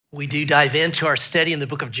We do dive into our study in the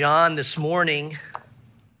book of John this morning.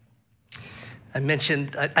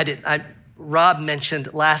 Rob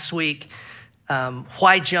mentioned last week,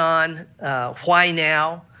 why John, why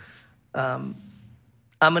now? I'm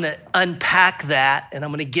gonna unpack that and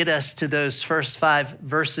I'm gonna get us to those first 5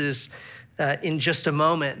 verses in just a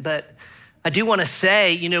moment. But I do wanna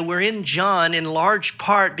say, we're in John in large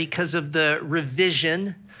part because of the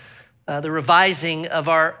revision, the revising of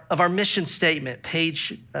our mission statement.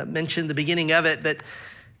 Paige mentioned the beginning of it, but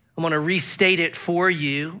I want to restate it for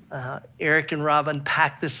you. Eric and Rob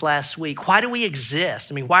unpacked this last week. Why do we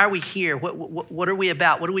exist? Why are we here? What are we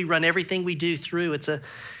about? What do we run everything we do through? It's a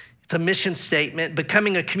mission statement,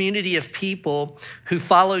 becoming a community of people who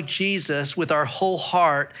follow Jesus with our whole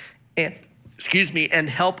heart and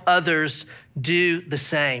help others do the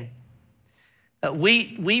same.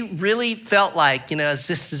 We really felt like, as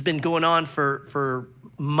this has been going on for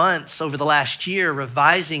months over the last year,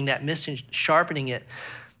 revising that mission, sharpening it,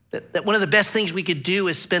 that one of the best things we could do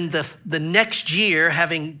is spend the next year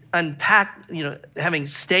having unpacked, having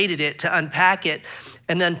stated it, to unpack it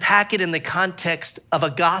and unpack it in the context of a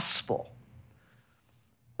gospel.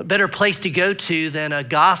 A better place to go to than a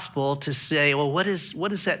gospel to say, well, what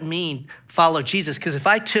does that mean, follow Jesus? Because if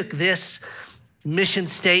I took this mission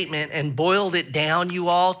statement and boiled it down, you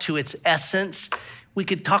all, to its essence, we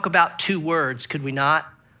could talk about 2 words, could we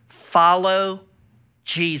not? Follow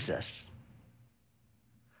Jesus.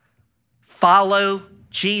 Follow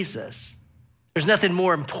Jesus. There's nothing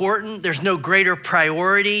more important. There's no greater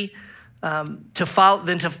priority to follow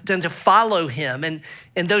than to follow him. And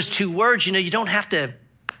those 2 words, you don't have to,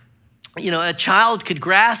 a child could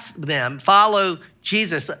grasp them. Follow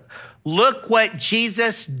Jesus. Look what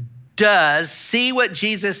Jesus does, see what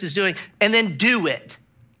Jesus is doing, and then do it.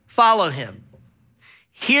 Follow him.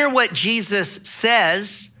 Hear what Jesus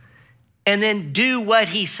says, and then do what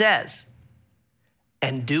he says.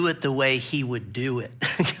 And do it the way he would do it.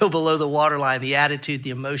 Go below the waterline, the attitude, the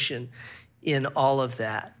emotion in all of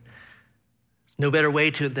that. There's no better way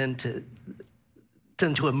than to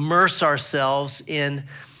immerse ourselves in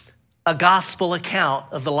a gospel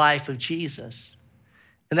account of the life of Jesus.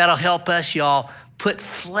 And that'll help us, y'all, put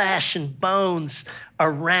flesh and bones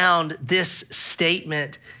around this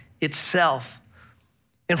statement itself.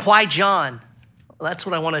 And why John? Well, that's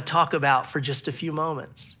what I want to talk about for just a few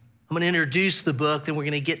moments. I'm going to introduce the book, then we're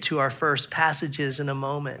going to get to our first passages in a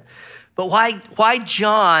moment. But why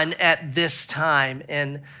John at this time?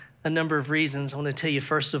 And a number of reasons. I want to tell you,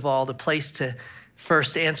 first of all, the place to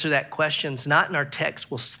first answer that question is not in our text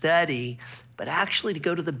we'll study, but actually to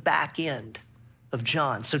go to the back end of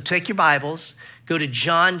John. So take your Bibles, go to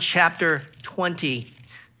John chapter 20.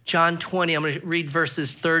 John 20, I'm going to read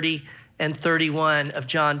verses 30 and 31 of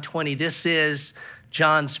John 20. This is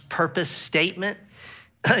John's purpose statement.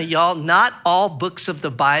 Y'all, not all books of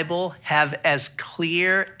the Bible have as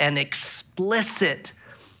clear and explicit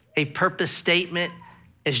a purpose statement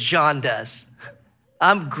as John does.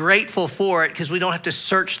 I'm grateful for it because we don't have to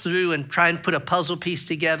search through and try and put a puzzle piece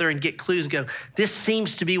together and get clues and go, this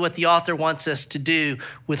seems to be what the author wants us to do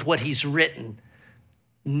with what he's written.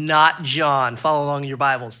 Not John. Follow along in your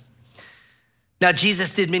Bibles. Now,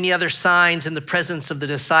 Jesus did many other signs in the presence of the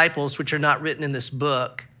disciples, which are not written in this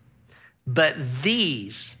book, but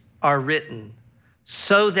these are written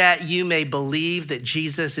so that you may believe that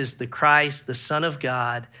Jesus is the Christ, the Son of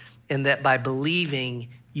God, and that by believing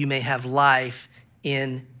you may have life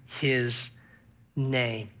in his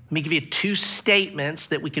name. Let me give you 2 statements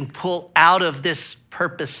that we can pull out of this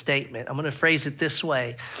purpose statement. I'm going to phrase it this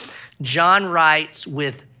way. John writes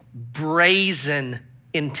with brazen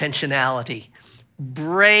intentionality.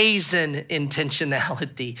 Brazen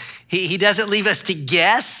intentionality. He doesn't leave us to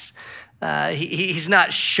guess. He's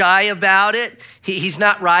not shy about it. He's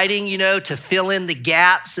not writing, to fill in the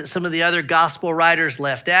gaps that some of the other gospel writers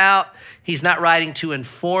left out. He's not writing to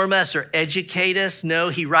inform us or educate us. No,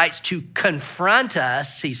 he writes to confront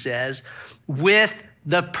us, he says, with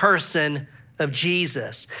the person of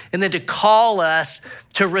Jesus. And then to call us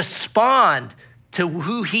to respond to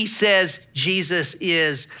who he says Jesus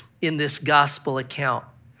is in this gospel account.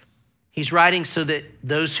 He's writing so that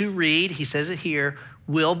those who read, he says it here,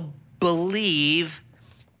 will believe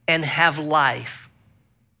and have life.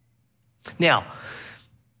 Now,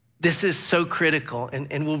 this is so critical,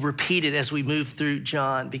 and we'll repeat it as we move through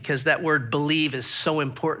John, because that word believe is so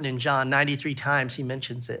important in John. 93 times he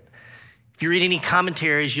mentions it. If you read any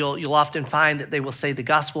commentaries, you'll often find that they will say the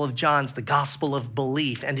Gospel of John's the gospel of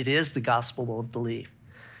belief, and it is the gospel of belief.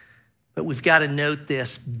 But we've got to note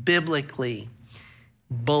this, biblically,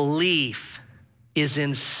 belief is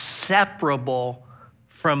inseparable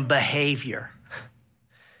from behavior.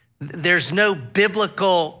 There's no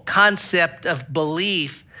biblical concept of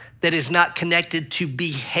belief that is not connected to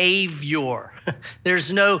behavior.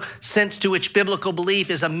 There's no sense to which biblical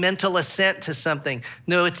belief is a mental assent to something.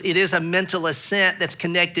 No, it is a mental assent that's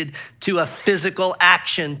connected to a physical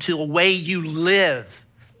action, to a way you live.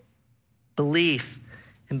 Belief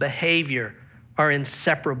and behavior are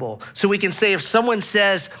inseparable. So we can say if someone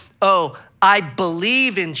says, oh, I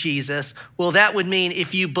believe in Jesus, well, that would mean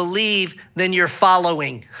if you believe, then you're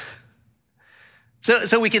following.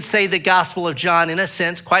 So we could say the Gospel of John, in a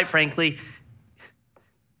sense, quite frankly,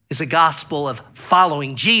 is a gospel of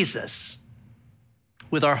following Jesus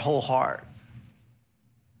with our whole heart.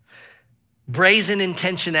 Brazen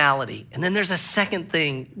intentionality. And then there's a second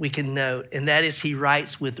thing we can note, and that is he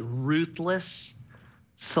writes with ruthless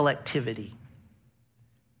selectivity.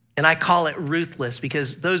 And I call it ruthless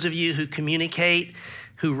because those of you who communicate,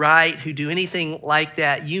 who write, who do anything like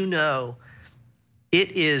that, you know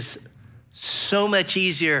it is so much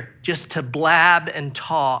easier just to blab and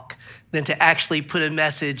talk than to actually put a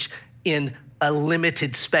message in a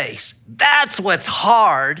limited space. That's what's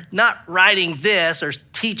hard, not writing this or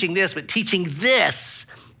teaching this, but teaching this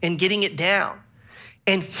and getting it down.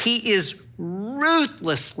 And he is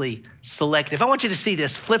ruthlessly selective. I want you to see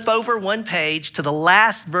this. Flip over one page to the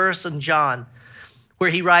last verse in John, where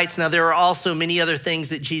he writes, now there are also many other things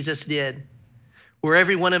that Jesus did. Were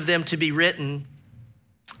every one of them to be written,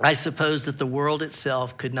 I suppose that the world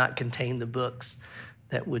itself could not contain the books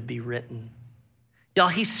that would be written. Y'all,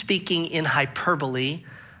 he's speaking in hyperbole,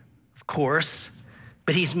 of course,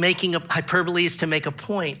 but he's making hyperbole is to make a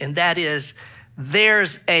point, and that is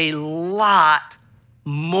there's a lot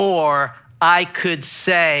more I could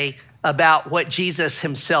say about what Jesus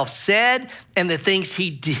himself said and the things he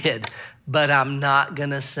did, but I'm not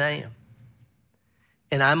gonna say them.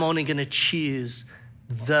 And I'm only gonna choose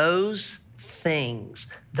those things,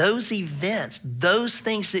 those events, those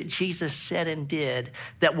things that Jesus said and did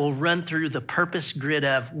that will run through the purpose grid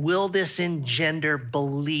of, will this engender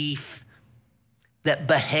belief that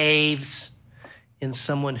behaves in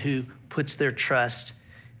someone who puts their trust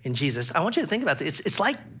in Jesus? I want you to think about this. It's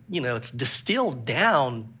like, it's distilled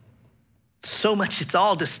down so much. It's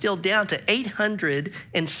all distilled down to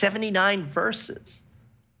 879 verses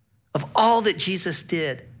of all that Jesus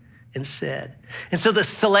did and said. And so the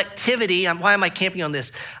selectivity, why am I camping on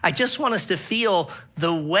this? I just want us to feel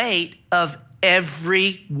the weight of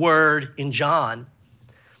every word in John,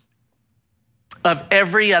 of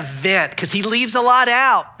every event, because he leaves a lot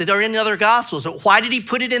out that are in the other gospels. So why did he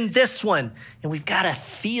put it in this one? And we've got to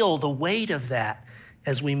feel the weight of that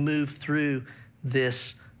as we move through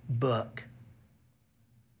this book.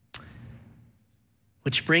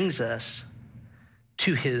 Which brings us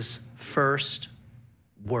to his first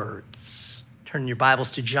words. Turn your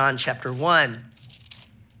Bibles to John chapter 1.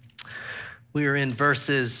 We are in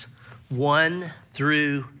verses 1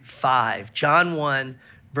 through 5. John 1,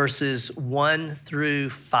 verses 1 through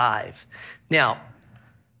 5. Now,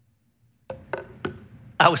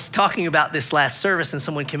 I was talking about this last service and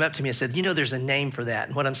someone came up to me and said, there's a name for that.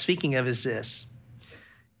 And what I'm speaking of is this.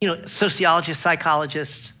 Sociologists,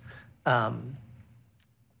 psychologists,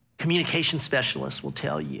 communication specialists will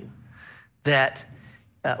tell you that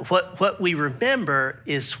what we remember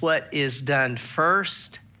is what is done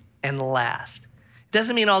first and last. It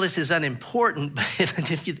doesn't mean all this is unimportant, but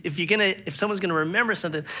if someone's gonna remember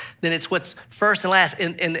something, then it's what's first and last.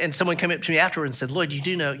 And someone came up to me afterward and said, Lloyd, you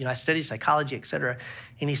do know, I studied psychology, et cetera.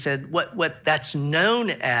 And he said, what that's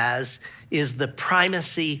known as is the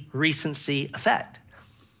primacy recency effect.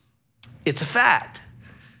 It's a fact.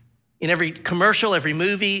 In every commercial, every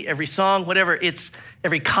movie, every song, whatever, it's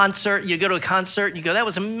every concert. You go to a concert and you go, that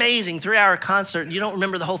was amazing, 3-hour concert. You don't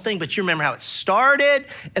remember the whole thing, but you remember how it started,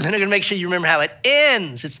 and then they're gonna make sure you remember how it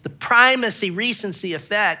ends. It's the primacy recency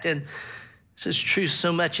effect. And this is true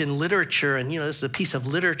so much in literature, and this is a piece of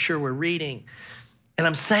literature we're reading. And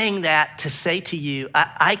I'm saying that to say to you,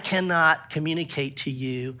 I cannot communicate to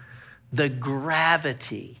you the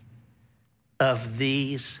gravity of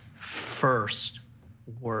these first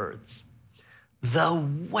words, the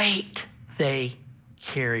weight they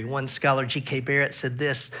carry. One scholar, G.K. Barrett, said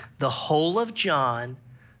this: the whole of John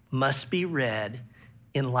must be read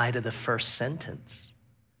in light of the first sentence.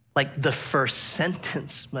 Like the first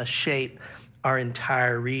sentence must shape our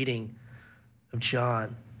entire reading of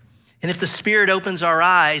John. And if the Spirit opens our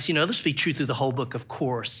eyes, this will be true through the whole book, of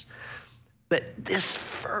course. But this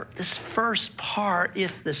first part,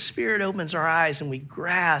 if the Spirit opens our eyes and we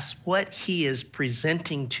grasp what he is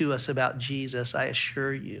presenting to us about Jesus, I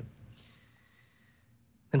assure you.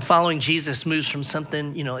 And following Jesus moves from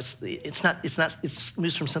something, it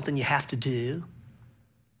moves from something you have to do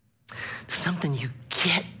something you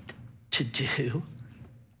get to do,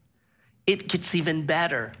 it gets even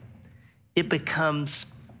better. It becomes,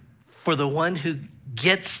 for the one who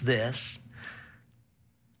gets this,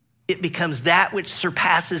 it becomes that which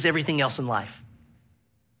surpasses everything else in life.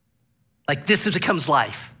 Like this becomes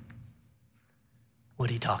life. What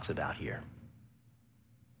he talks about here.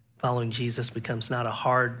 Following Jesus becomes not a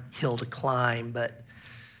hard hill to climb, but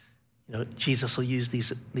Jesus will use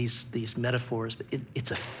these metaphors, but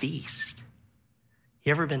it's a feast.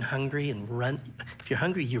 You ever been hungry and run? If you're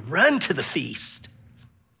hungry, you run to the feast.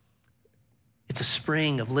 It's a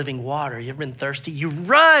spring of living water. You ever been thirsty? You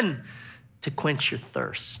run to quench your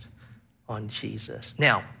thirst on Jesus.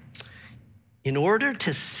 Now, in order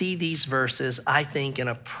to see these verses, I think in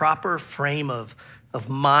a proper frame of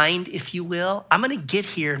mind, if you will, I'm gonna get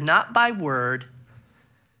here not by word,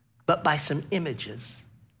 but by some images,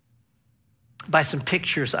 by some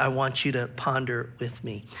pictures I want you to ponder with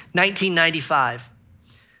me. 1995,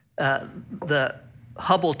 the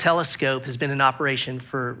Hubble telescope has been in operation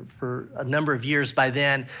for a number of years by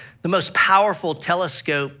then. The most powerful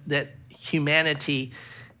telescope that humanity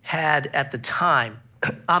had at the time.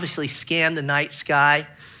 Obviously scanned the night sky.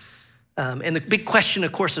 And the big question,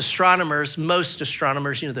 of course, most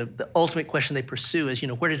astronomers, the ultimate question they pursue is,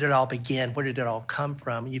 where did it all begin? Where did it all come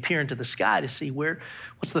from? You peer into the sky to see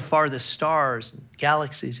what's the farthest stars and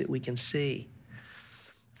galaxies that we can see.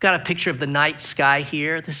 Got a picture of the night sky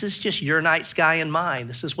here. This is just your night sky and mine.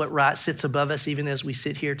 This is what sits above us even as we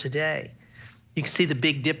sit here today. You can see the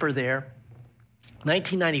Big Dipper there.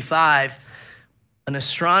 1995, an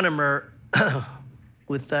astronomer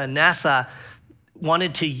with NASA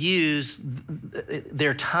wanted to use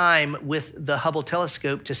their time with the Hubble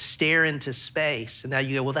telescope to stare into space. And now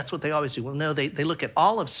you go, well, that's what they always do. Well, no, they look at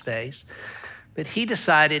all of space. But he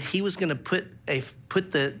decided he was gonna put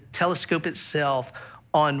the telescope itself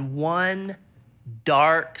on one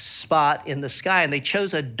dark spot in the sky. And they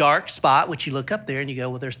chose a dark spot, which you look up there and you go,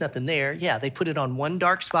 well, there's nothing there. Yeah, they put it on one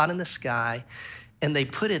dark spot in the sky and they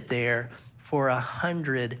put it there for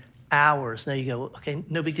 100 hours. Now you go, okay,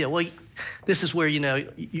 no big deal. Well, this is where,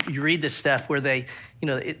 you read this stuff where they,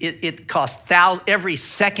 it costs every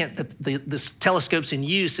second that this telescope's in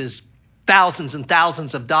use is thousands and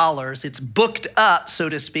thousands of dollars. It's booked up, so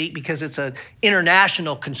to speak, because it's an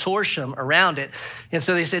international consortium around it. And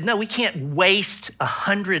so they said, no, we can't waste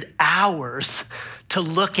 100 hours to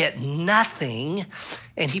look at nothing.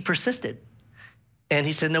 And he persisted. And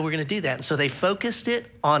he said, no, we're gonna do that. And so they focused it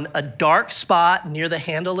on a dark spot near the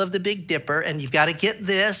handle of the Big Dipper. And you've got to get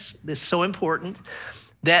this is so important,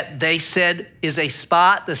 that they said is a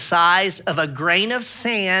spot the size of a grain of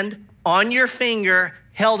sand on your finger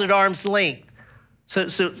held at arm's length.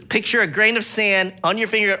 So picture a grain of sand on your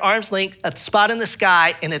finger at arm's length, a spot in the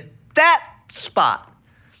sky, and at that spot,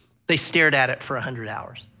 they stared at it for 100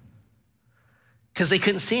 hours because they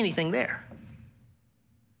couldn't see anything there.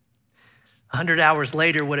 100 hours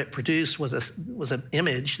later, what it produced was an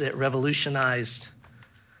image that revolutionized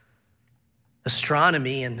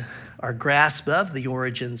astronomy and our grasp of the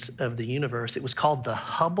origins of the universe. It was called the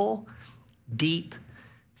Hubble Deep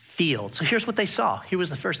Field. So here's what they saw. Here was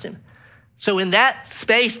the first image. So in that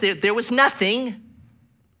space, there was nothing.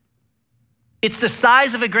 It's the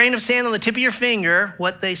size of a grain of sand on the tip of your finger.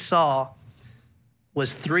 What they saw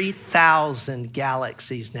was 3,000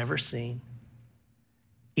 galaxies never seen,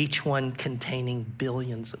 each one containing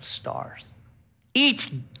billions of stars.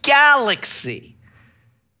 Each galaxy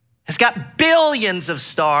has got billions of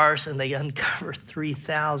stars, and they uncovered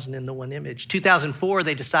 3,000 in the one image. 2004,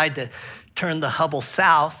 they decided to turn the Hubble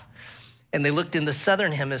south, and they looked in the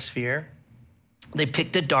southern hemisphere. They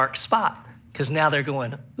picked a dark spot, because now they're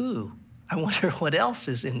going, ooh, I wonder what else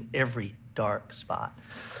is in every dark spot.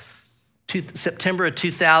 September of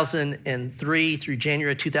 2003 through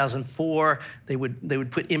January of 2004, they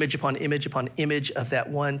would put image upon image upon image of that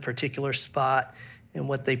one particular spot. And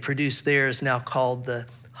what they produced there is now called the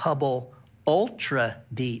Hubble Ultra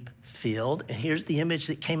Deep Field. And here's the image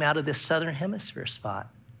that came out of this southern hemisphere spot.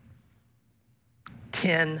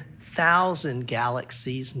 10,000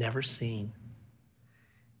 galaxies never seen,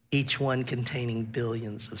 each one containing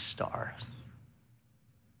billions of stars.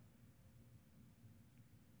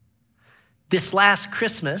 This last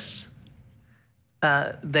Christmas,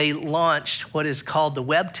 they launched what is called the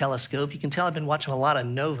Webb telescope. You can tell I've been watching a lot of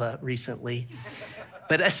Nova recently,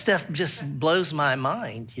 but that stuff just blows my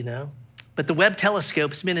mind, But the Webb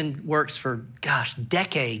telescope has been in works for,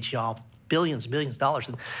 decades, y'all, billions and billions of dollars.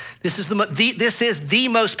 And this is the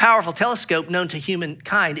most powerful telescope known to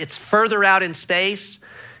humankind. It's further out in space.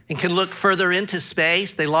 and can look further into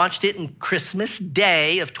space. They launched it in Christmas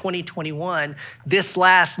Day of 2021. This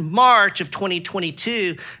last March of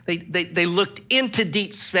 2022, they looked into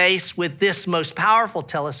deep space with this most powerful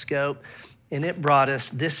telescope, and it brought us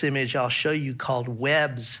this image I'll show you called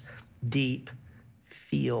Webb's Deep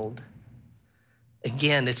Field.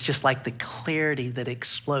 Again, it's just like the clarity that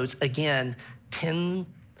explodes. Again,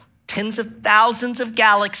 tens of thousands of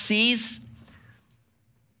galaxies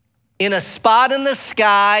in a spot in the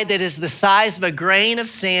sky that is the size of a grain of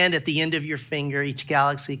sand at the end of your finger, each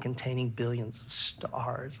galaxy containing billions of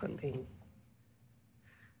stars. I mean,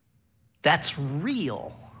 that's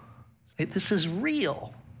real. This is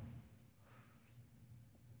real.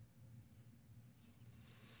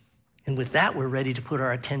 And with that, we're ready to put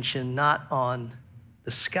our attention not on the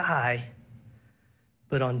sky,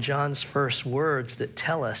 but on John's first words that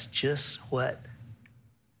tell us just what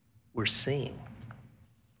we're seeing.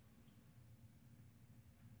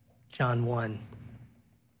 John 1,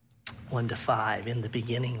 1-5, in the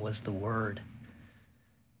beginning was the Word,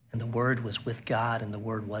 and the Word was with God, and the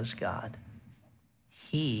Word was God.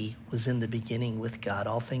 He was in the beginning with God.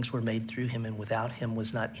 All things were made through him, and without him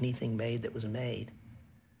was not anything made that was made.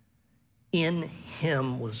 In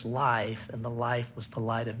him was life, and the life was the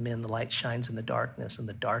light of men. The light shines in the darkness, and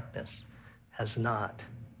the darkness has not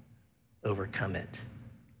overcome it.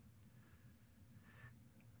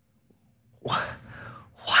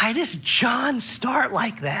 Why does John start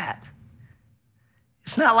like that?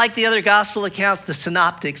 It's not like the other gospel accounts, the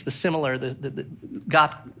synoptics, the similar, the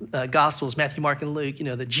gospels, Matthew, Mark, and Luke,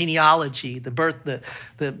 the genealogy, the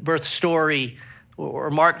birth story, or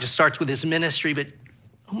Mark just starts with his ministry. But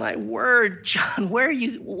oh my word, John,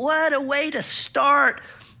 what a way to start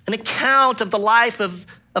an account of the life of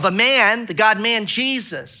a man, the God-man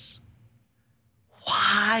Jesus.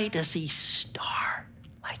 Why does he start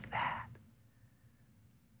like that?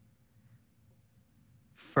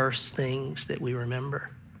 First things that we remember.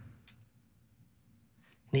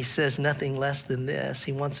 And he says nothing less than this.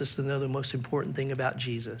 He wants us to know the most important thing about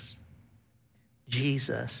Jesus.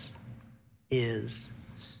 Jesus is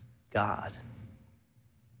God.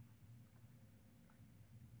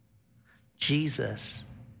 Jesus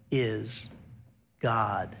is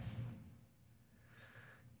God.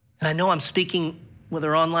 And I know I'm speaking,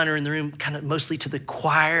 whether online or in the room, kind of mostly to the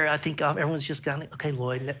choir. I think everyone's just gone, okay,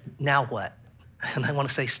 Lloyd, now what? And I want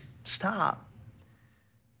to say, stop.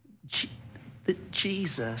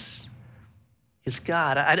 Jesus is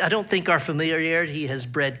God. I don't think our familiarity has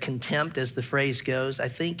bred contempt, as the phrase goes. I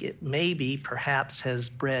think it maybe, perhaps, has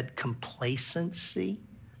bred complacency.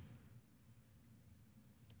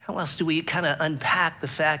 How else do we kind of unpack the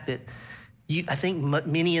fact that I think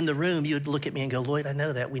many in the room, you would look at me and go, Lloyd, I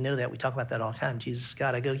know that. We know that. We talk about that all the time. Jesus is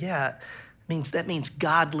God. I go, yeah, that means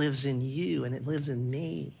God lives in you and it lives in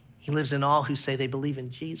me. He lives in all who say they believe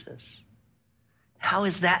in Jesus. How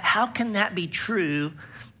is that? How can that be true?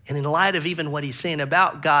 And in light of even what he's saying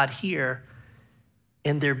about God here,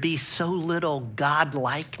 and there be so little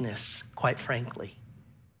God-likeness, quite frankly,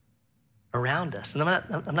 around us. And I'm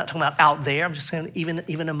not talking about out there. I'm just saying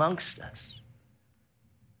even amongst us.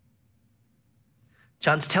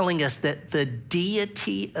 John's telling us that the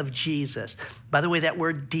deity of Jesus, by the way, that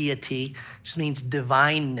word deity just means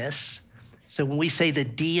divineness. So when we say the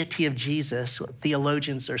deity of Jesus,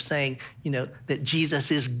 theologians are saying, that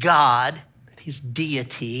Jesus is God, that he's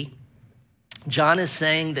deity. John is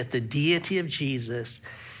saying that the deity of Jesus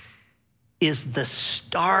is the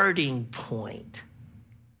starting point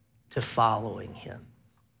to following him.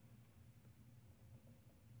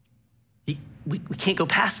 We can't go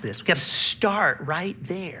past this. We got to start right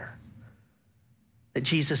there, that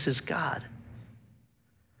Jesus is God.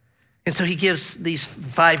 And so he gives these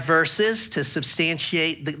 5 verses to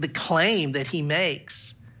substantiate the claim that he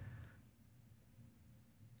makes.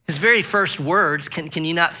 His very first words, can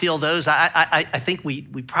you not feel those? I think we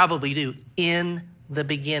probably do. In the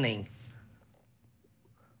beginning.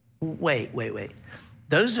 Wait.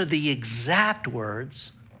 Those are the exact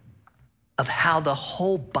words of how the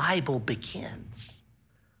whole Bible begins.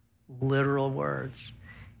 Literal words.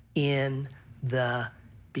 In the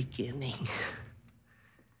beginning.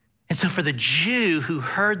 And so for the Jew who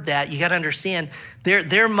heard that, you got to understand,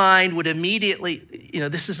 their mind would immediately,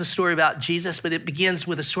 this is a story about Jesus, but it begins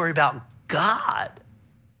with a story about God.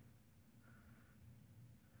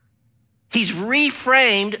 He's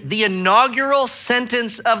reframed the inaugural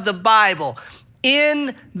sentence of the Bible.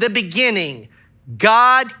 In the beginning,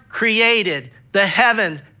 God created the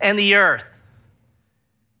heavens and the earth.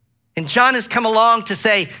 And John has come along to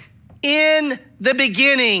say, in the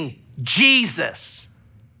beginning, Jesus.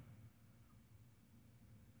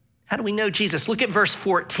 How do we know Jesus? Look at verse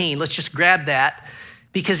 14. Let's just grab that,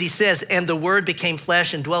 because he says, and the word became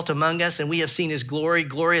flesh and dwelt among us, and we have seen his glory.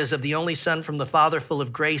 Glory as of the only Son from the Father, full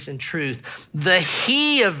of grace and truth. The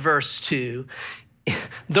he of verse 2,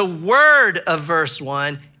 the word of verse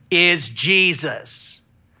 1 is Jesus.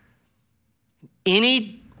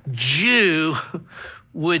 Any Jew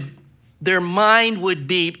their mind would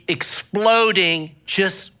be exploding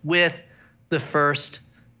just with the first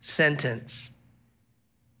sentence.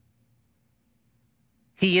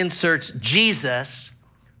 He inserts Jesus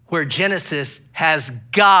where Genesis has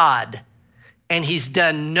God, and he's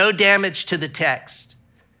done no damage to the text.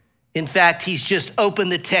 In fact, he's just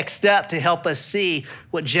opened the text up to help us see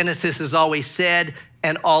what Genesis has always said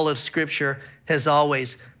and all of Scripture has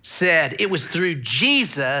always said. It was through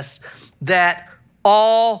Jesus that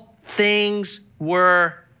all things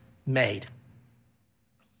were made.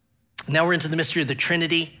 Now we're into the mystery of the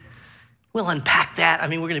Trinity. We'll unpack that. I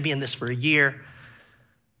mean, we're going to be in this for a year.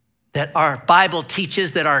 That our Bible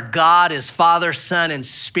teaches that our God is Father, Son, and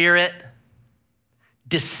Spirit,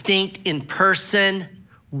 distinct in person,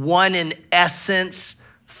 one in essence.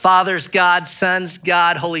 Father's God, Son's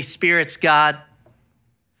God, Holy Spirit's God,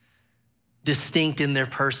 distinct in their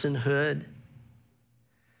personhood.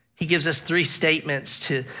 He gives us three statements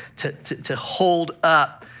to hold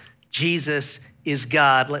up Jesus is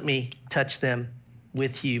God. Let me touch them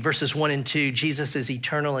with you. Verses 1 and 2, Jesus is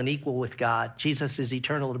eternal and equal with God. Jesus is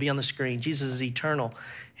eternal. It'll be on the screen. Jesus is eternal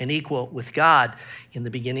and equal with God. In the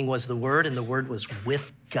beginning was the Word, and the Word was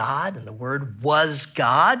with God, and the Word was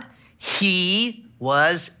God. He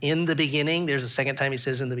was in the beginning. There's a second time he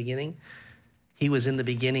says in the beginning. He was in the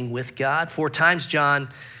beginning with God. 4 times John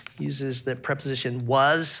uses the preposition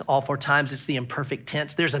was. All 4 times it's the imperfect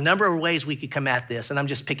tense. There's a number of ways we could come at this, and I'm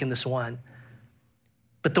just picking this one.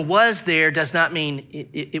 But the was there does not mean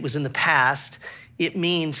it was in the past. It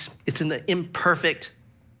means it's in the imperfect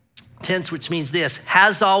tense, which means this: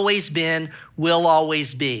 has always been, will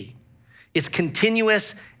always be. It's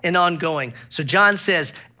continuous and ongoing. So John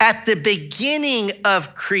says, at the beginning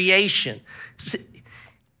of creation,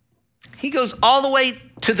 he goes all the way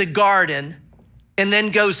to the garden and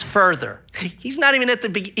then goes further. He's not even at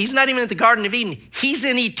the Garden of Eden. He's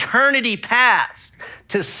in eternity past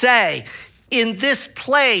to say, in this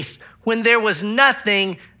place, when there was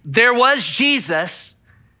nothing, there was Jesus,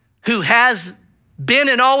 who has been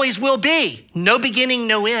and always will be. No beginning,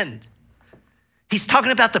 no end. He's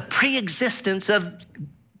talking about the pre-existence of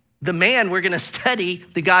the man we're going to study,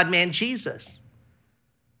 the God-man Jesus.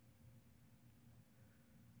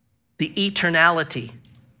 The eternality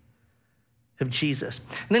of Jesus.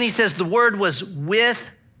 And then he says the Word was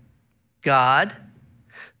with God.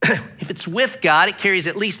 If it's with God, it carries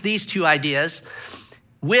at least these 2 ideas.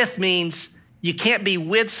 With means you can't be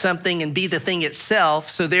with something and be the thing itself.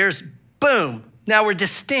 So there's, boom, now we're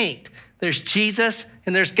distinct. There's Jesus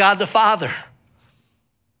and there's God the Father.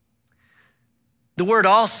 The word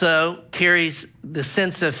also carries the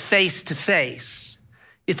sense of face to face.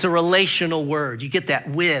 It's a relational word. You get that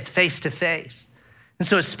with, face to face. And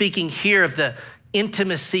so it's speaking here of the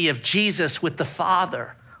intimacy of Jesus with the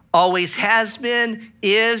Father. Always has been,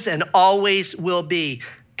 is, and always will be,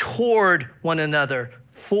 toward one another,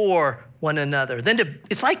 for one another.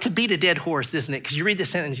 It's like to beat a dead horse, isn't it? Because you read the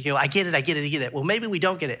sentence, you go, I get it. Well, maybe we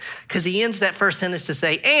don't get it, because he ends that first sentence to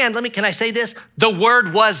say, and can I say this? The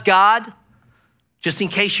Word was God, just in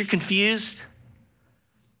case you're confused.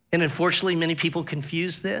 And unfortunately, many people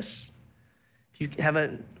confuse this. If you have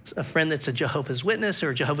a friend that's a Jehovah's Witness or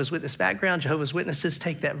a Jehovah's Witness background, Jehovah's Witnesses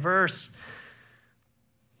take that verse.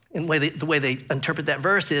 And the way they interpret that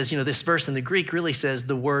verse is, this verse in the Greek really says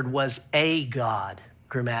the Word was a God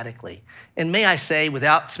grammatically. And may I say,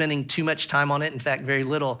 without spending too much time on it, in fact, very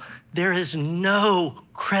little, there is no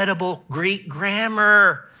credible Greek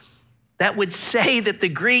grammar that would say that the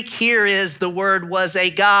Greek here is the Word was a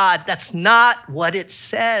God. That's not what it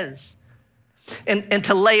says. And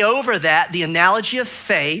to lay over that, the analogy of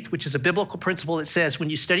faith, which is a biblical principle that says when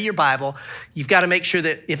you study your Bible, you've got to make sure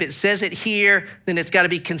that if it says it here, then it's got to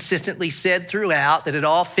be consistently said throughout, that it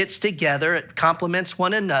all fits together, it complements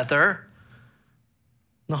one another.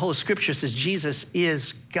 And the whole of Scripture says Jesus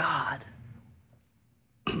is God.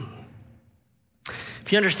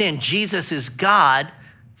 If you understand Jesus is God,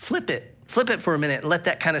 flip it for a minute and let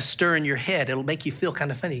that kind of stir in your head. It'll make you feel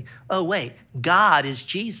kind of funny. Oh, wait, God is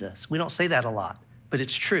Jesus. We don't say that a lot, but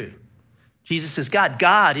it's true. Jesus is God.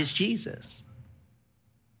 God is Jesus.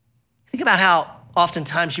 Think about how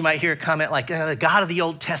oftentimes you might hear a comment like, the God of the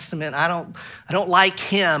Old Testament, I don't like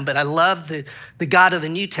him, but I love the God of the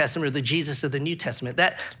New Testament, or the Jesus of the New Testament.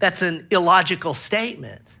 That's an illogical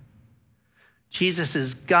statement. Jesus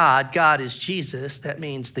is God. God is Jesus. That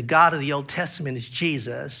means the God of the Old Testament is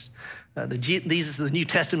Jesus. Jesus of the New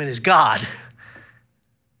Testament is God.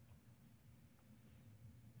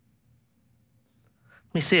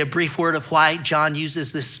 Let me say a brief word of why John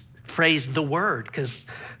uses this phrase, the Word, because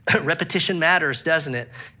repetition matters, doesn't it?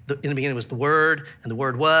 In the beginning was the Word, and the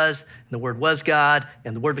Word was, and the Word was God,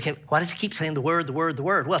 and the Word became. Why does he keep saying the Word, the Word, the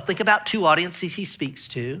Word? Well, think about two audiences he speaks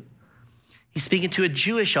to. He's speaking to a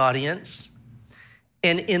Jewish audience,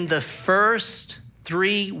 and in the first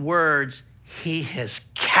 3 words, he has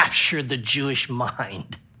captured the Jewish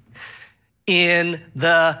mind. In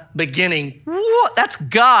the beginning, what? That's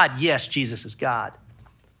God. Yes, Jesus is God.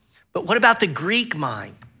 But what about the Greek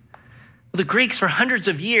mind? Well, the Greeks for hundreds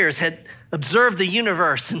of years had observed the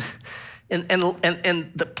universe and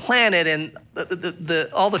the planet and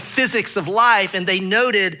all the physics of life, and they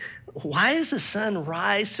noted, why does the sun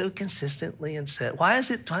rise so consistently and set? Why does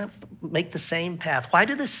it make the same path? Why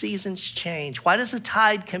do the seasons change? Why does the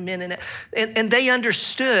tide come in? And they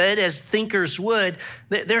understood, as thinkers would,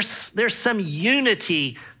 that there's some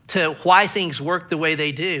unity to why things work the way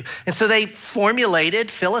they do. And so they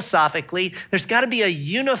formulated philosophically, there's got to be a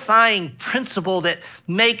unifying principle that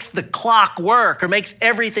makes the clock work or makes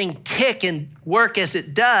everything tick and work as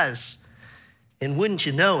it does. And wouldn't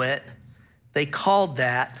you know it, they called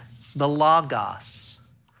that the Logos,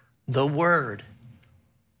 the Word.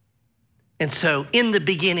 And so in the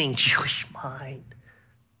beginning, Jewish mind,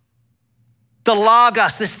 the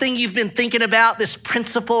Logos, this thing you've been thinking about, this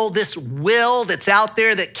principle, this will that's out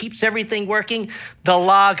there that keeps everything working, the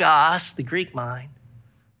Logos, the Greek mind,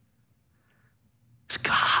 it's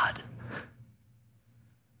God.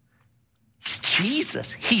 He's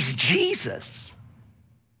Jesus. He's Jesus.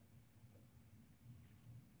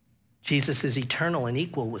 Jesus is eternal and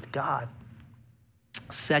equal with God.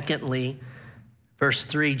 Secondly, verse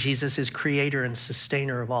 3, Jesus is creator and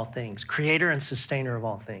sustainer of all things. Creator and sustainer of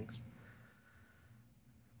all things.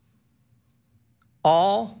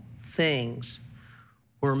 All things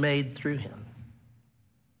were made through him.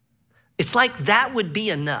 It's like that would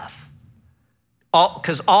be enough,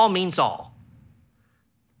 because all means all.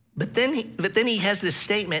 But then he has this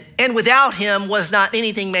statement, and without him was not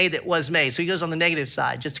anything made that was made. So he goes on the negative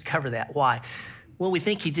side just to cover that. Why? Well, we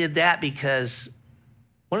think he did that because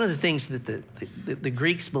one of the things that the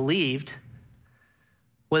Greeks believed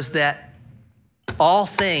was that all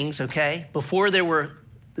things, okay, before there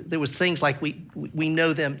was things like we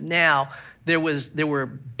know them now. There were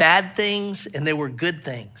bad things and there were good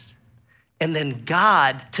things. And then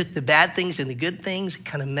God took the bad things and the good things and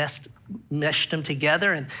kind of meshed them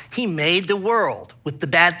together, and he made the world with the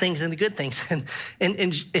bad things and the good things.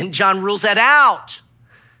 And John rules that out.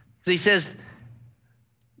 He says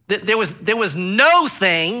that there was no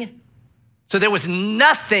thing, so there was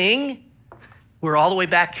nothing. We're all the way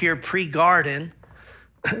back here pre-garden.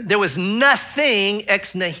 There was nothing,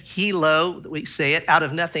 ex nihilo, we say it, out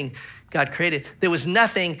of nothing, God created. There was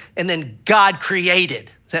nothing, and then God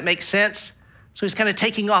created. Does that make sense? So he's kind of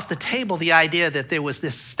taking off the table the idea that there was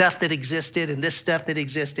this stuff that existed and this stuff that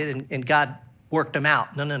existed, and God worked them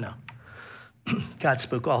out. No. God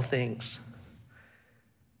spoke all things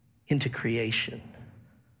into creation.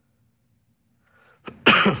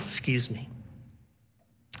 Excuse me.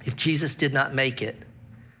 If Jesus did not make it,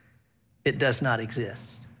 it does not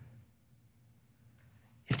exist.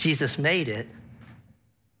 If Jesus made it,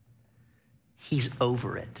 he's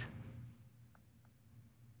over it.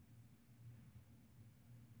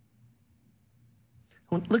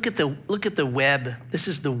 Look at the Webb. This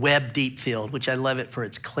is the Webb Deep Field, which I love it for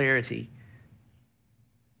its clarity.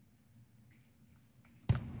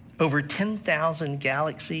 Over 10,000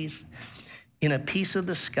 galaxies in a piece of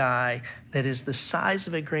the sky that is the size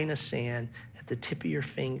of a grain of sand at the tip of your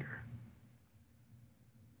finger.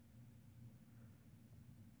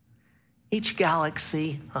 Each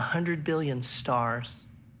galaxy, 100 billion stars.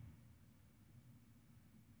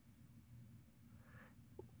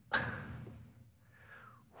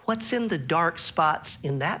 What's in the dark spots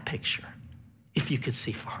in that picture, if you could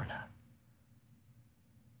see far enough?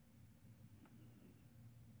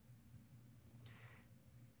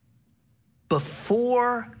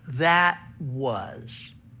 Before that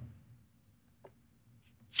was,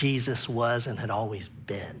 Jesus was and had always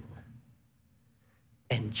been.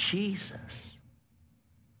 And Jesus,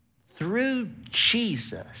 through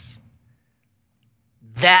Jesus,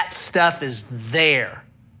 that stuff is there.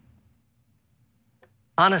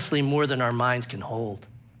 Honestly, more than our minds can hold.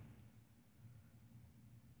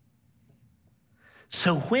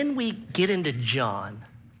 So when we get into John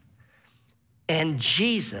and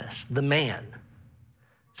Jesus, the man,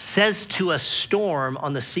 says to a storm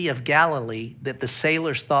on the Sea of Galilee that the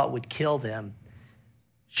sailors thought would kill them,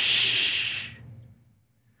 shh,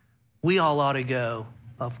 we all ought to go,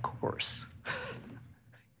 of course.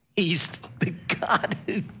 He's the God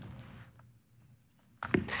who,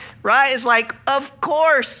 right? It's like, of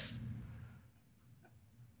course.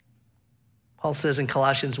 Paul says in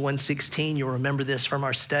Colossians 1:16, you'll remember this from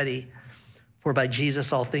our study, for by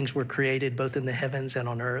Jesus all things were created, both in the heavens and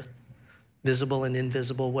on earth, visible and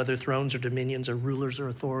invisible, whether thrones or dominions or rulers or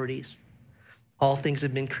authorities. All things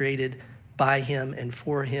have been created by him and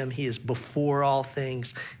for him. He is before all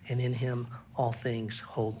things, and in him all things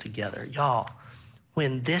hold together. Y'all,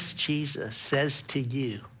 when this Jesus says to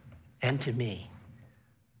you and to me,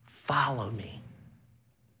 follow me,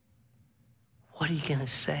 what are you gonna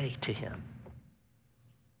say to him?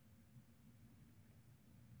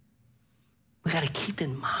 We gotta keep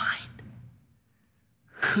in mind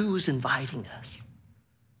who's inviting us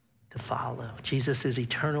to follow. Jesus is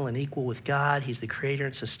eternal and equal with God. He's the creator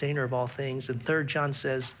and sustainer of all things. And 3 John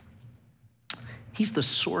says, he's the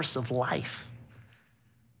source of life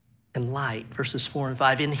and light. Verses 4 and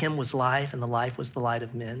 5, in him was life, and the life was the light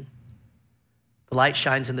of men. The light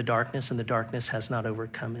shines in the darkness, and the darkness has not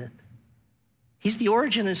overcome it. He's the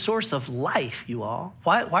origin and source of life, you all.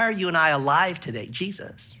 Why are you and I alive today?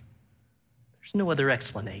 Jesus. There's no other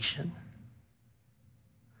explanation.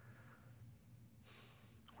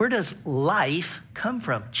 Where does life come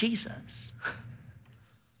from? Jesus.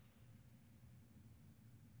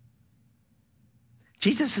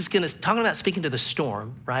 Jesus is talking about speaking to the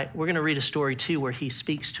storm, right? We're gonna read a story too where he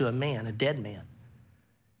speaks to a man, a dead man.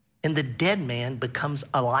 And the dead man becomes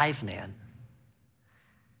a live man.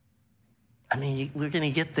 I mean, we're gonna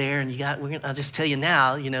get there and I'll just tell you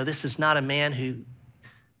now, this is not a man who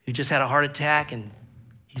just had a heart attack and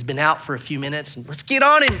he's been out for a few minutes and let's get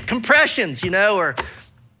on in compressions, or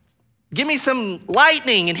give me some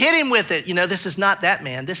lightning and hit him with it. This is not that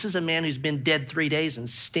man. This is a man who's been dead 3 days and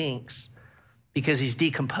stinks because he's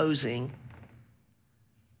decomposing.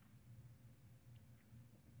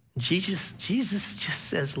 Jesus just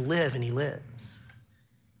says live, and he lives.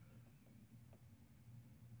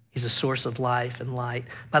 He's a source of life and light.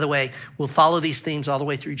 By the way, we'll follow these themes all the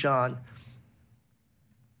way through John.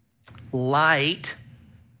 Light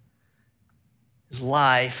is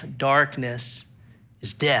life, darkness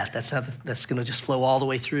is death. That's going to just flow all the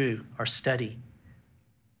way through our study.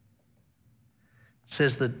 It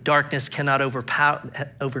says the darkness cannot overcome.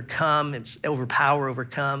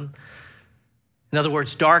 In other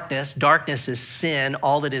words, darkness is sin,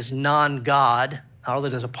 all that is non-God, all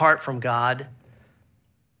that is apart from God,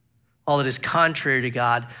 all that is contrary to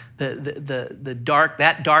God.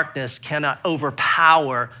 That darkness cannot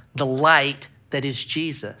overpower the light that is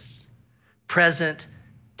Jesus. Present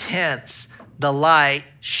tense, the light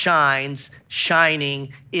shines,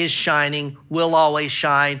 shining, is shining, will always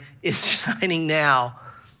shine, is shining now,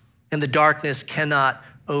 and the darkness cannot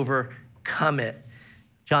overcome it.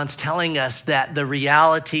 John's telling us that the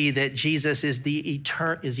reality that Jesus is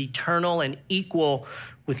eternal and equal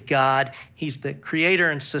with God. He's the creator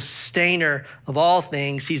and sustainer of all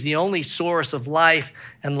things. He's the only source of life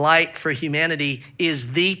and light for humanity,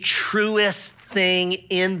 is the truest thing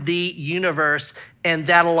in the universe. And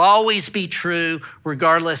that'll always be true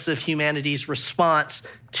regardless of humanity's response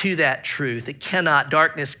to that truth.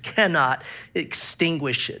 Darkness cannot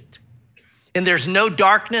extinguish it. And there's no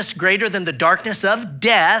darkness greater than the darkness of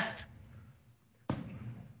death.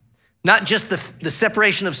 Not just the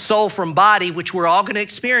separation of soul from body, which we're all gonna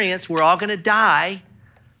experience, we're all gonna die.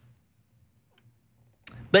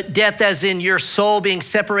 But death as in your soul being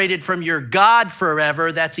separated from your God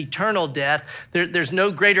forever, that's eternal death. There's no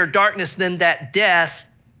greater darkness than that death.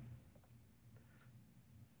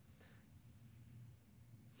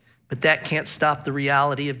 But that can't stop the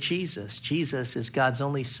reality of Jesus. Jesus is God's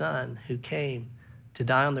only Son who came to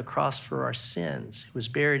die on the cross for our sins, who was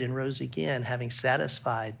buried and rose again, having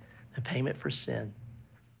satisfied the payment for sin.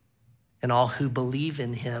 And all who believe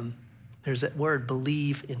in him, there's that word,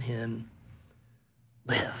 believe in him,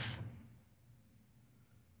 live.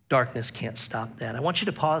 Darkness can't stop that. I want you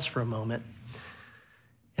to pause for a moment,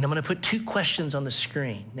 and I'm gonna put 2 questions on the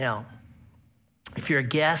screen. Now, if you're a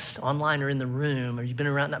guest online or in the room, or you've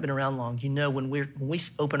not been around long, when we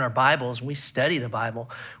open our Bibles and we study the Bible,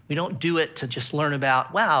 we don't do it to just learn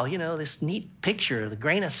about, wow, this neat picture, the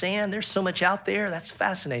grain of sand, there's so much out there, that's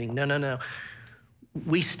fascinating. No.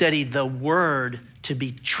 We study the word to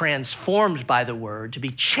be transformed by the word, to be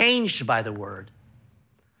changed by the word,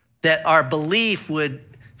 that our belief would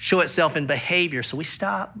show itself in behavior. So we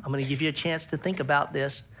stop. I'm gonna give you a chance to think about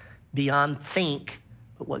this beyond think.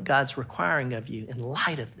 but what God's requiring of you in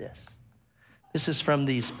light of this. This is from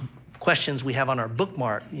these questions we have on our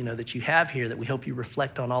bookmark, that you have here that we hope you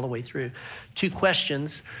reflect on all the way through. 2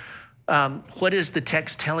 questions. What is the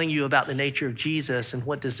text telling you about the nature of Jesus, and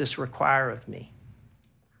what does this require of me?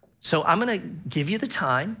 So I'm going to give you the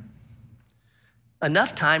time,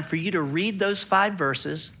 enough time for you to read those 5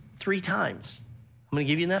 verses 3 times. I'm going to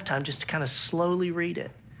give you enough time just to kind of slowly read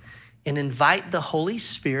it and invite the Holy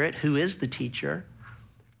Spirit, who is the teacher,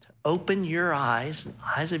 to open your eyes, the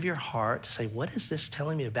eyes of your heart, to say, what is this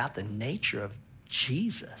telling me about the nature of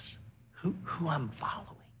Jesus, who I'm following?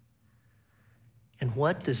 And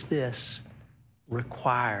what does this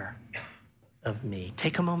require of me?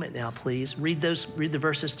 Take a moment now, please. Read the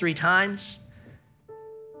verses 3 times.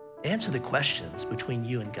 Answer the questions between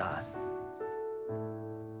you and God.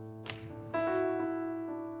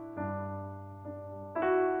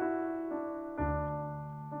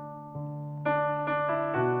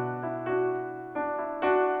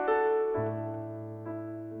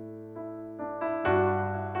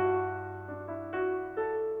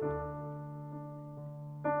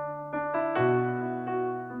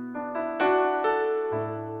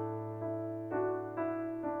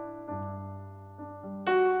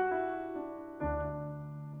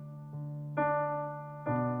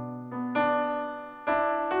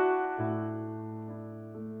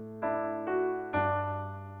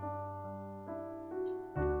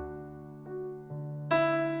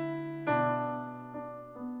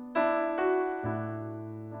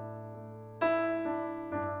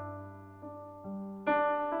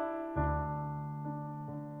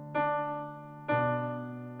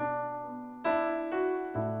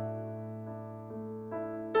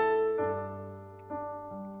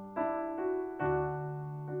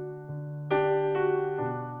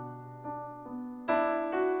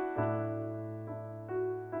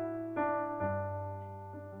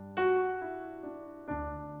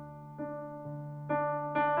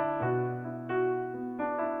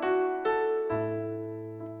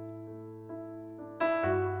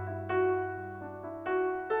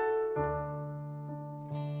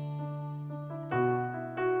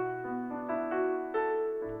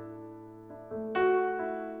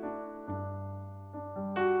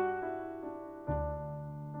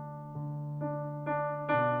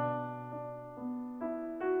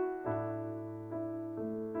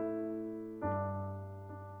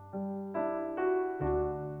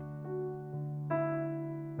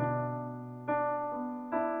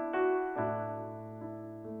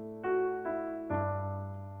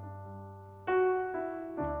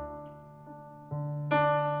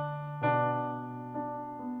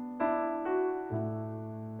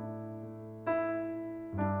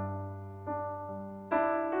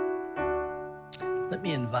 Let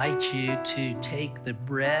me invite you to take the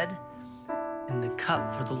bread and the cup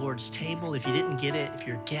for the Lord's table. If you didn't get it, if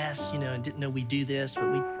you're a guest, and didn't know we do this, but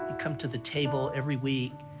we come to the table every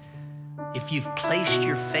week. If you've placed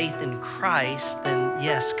your faith in Christ, then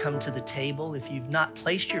yes, come to the table. If you've not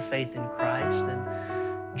placed your faith in Christ, then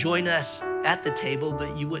join us at the table,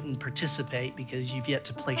 but you wouldn't participate because you've yet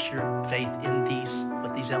to place your faith in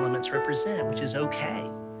what these elements represent, which is okay.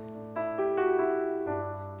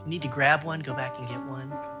 If you need to grab one, go back and get one.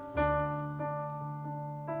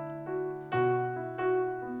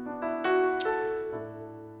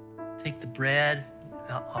 Take the bread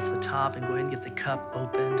out off the top and go ahead and get the cup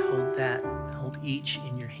opened. Hold each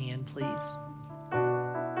in your hand, please.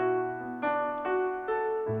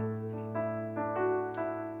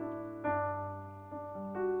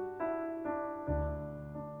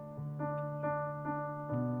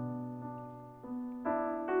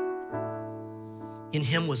 In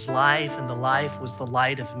him was life, and the life was the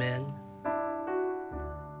light of men.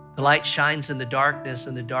 The light shines in the darkness,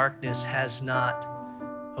 and the darkness has not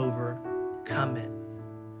overcome it.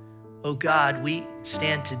 Oh God, we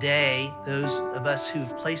stand today, those of us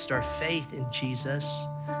who've placed our faith in Jesus,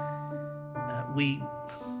 we,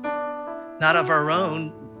 not of our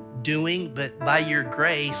own doing, but by your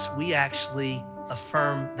grace, we actually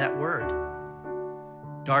affirm that word.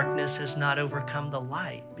 Darkness has not overcome the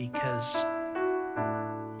light because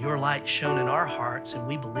your light shone in our hearts and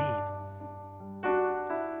we believe.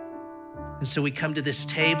 And so we come to this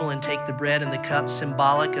table and take the bread and the cup,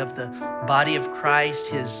 symbolic of the body of Christ,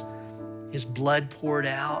 his blood poured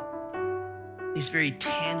out. These very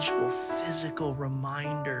tangible, physical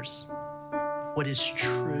reminders of what is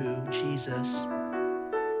true. Jesus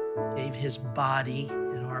gave his body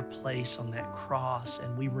in our place on that cross,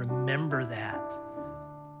 and we remember that.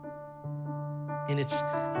 And it's,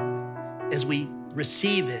 as we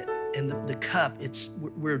receive it in the cup,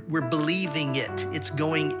 we're believing it. It's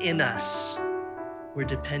going in us. We're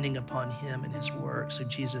depending upon him and his work. So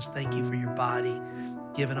Jesus, thank you for your body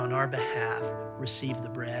given on our behalf. Receive the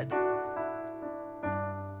bread.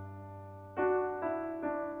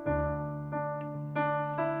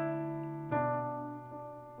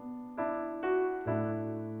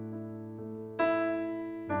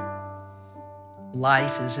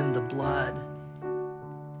 Life is in the blood.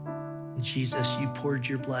 And Jesus, you poured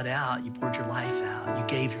your blood out. You poured your life out. You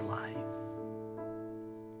gave your life.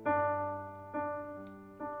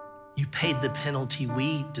 You paid the penalty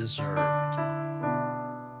we deserved.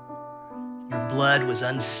 Your blood was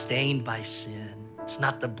unstained by sin. It's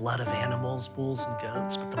not the blood of animals, bulls and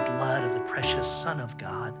goats, but the blood of the precious Son of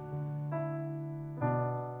God.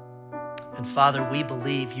 And Father, we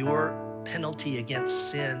believe your penalty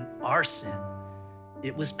against sin, our sin,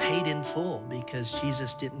 it was paid in full because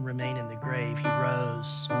Jesus didn't remain in the grave. He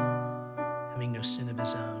rose, having no sin of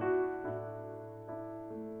his own.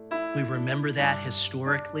 We remember that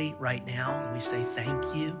historically right now, and we say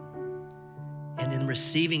thank you. And in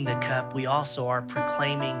receiving the cup, we also are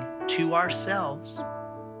proclaiming to ourselves,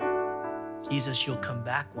 Jesus, you'll come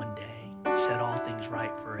back one day, set all things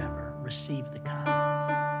right forever. Receive the cup.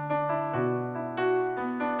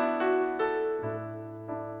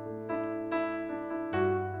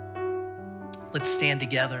 Let's stand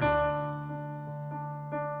together.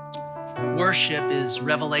 Worship is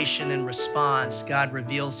revelation and response. God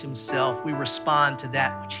reveals himself. We respond to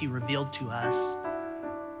that which he revealed to us.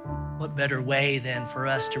 What better way than for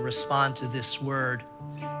us to respond to this word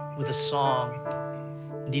with a song?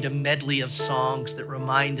 Indeed, a medley of songs that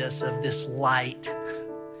remind us of this light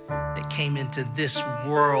that came into this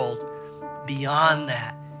world. Beyond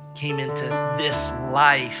that, came into this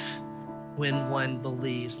life when one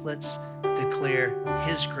believes. Let's declare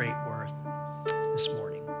his great worth this morning.